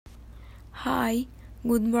Hi,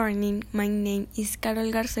 good morning. My name is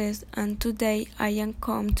Carol Garces, and today I am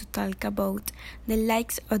come to talk about the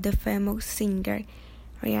likes of the famous singer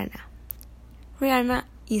Rihanna. Rihanna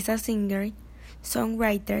is a singer,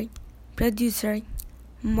 songwriter, producer,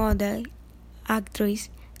 model, actress,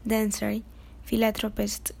 dancer,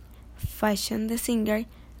 philanthropist, fashion designer,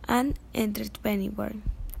 and entrepreneur.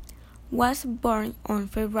 Was born on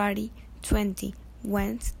February 20,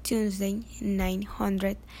 Tuesday,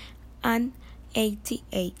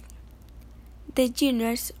 988. The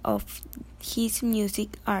genres of his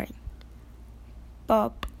music are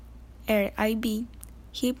pop, R&B,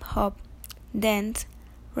 hip-hop, dance,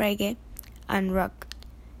 reggae, and rock.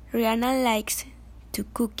 Rihanna likes to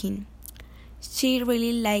cooking. She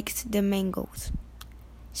really likes the mangoes.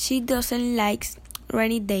 She doesn't like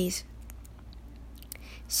rainy days.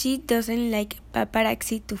 She doesn't like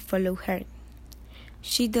paparazzi to follow her.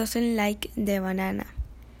 She doesn't like the banana.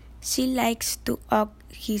 She likes to hug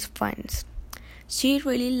his fans. She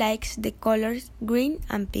really likes the colors green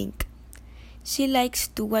and pink. She likes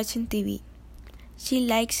to watch TV. She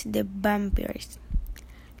likes the vampires.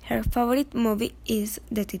 Her favorite movie is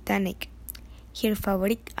The Titanic. Her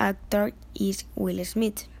favorite actor is Will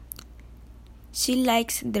Smith. She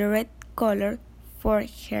likes the red color for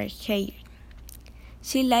her hair.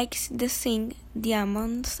 She likes the sing,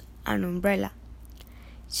 diamonds, and umbrella.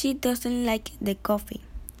 She doesn't like the coffee.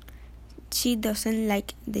 She doesn't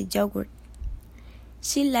like the yogurt.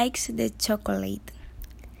 She likes the chocolate.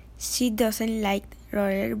 She doesn't like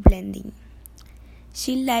roller blending.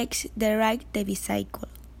 She likes the ride the bicycle.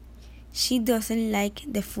 She doesn't like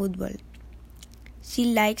the football. She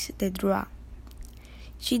likes the draw.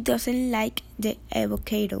 She doesn't like the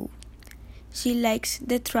avocado. She likes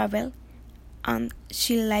the travel and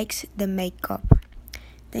she likes the makeup.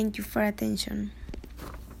 Thank you for attention.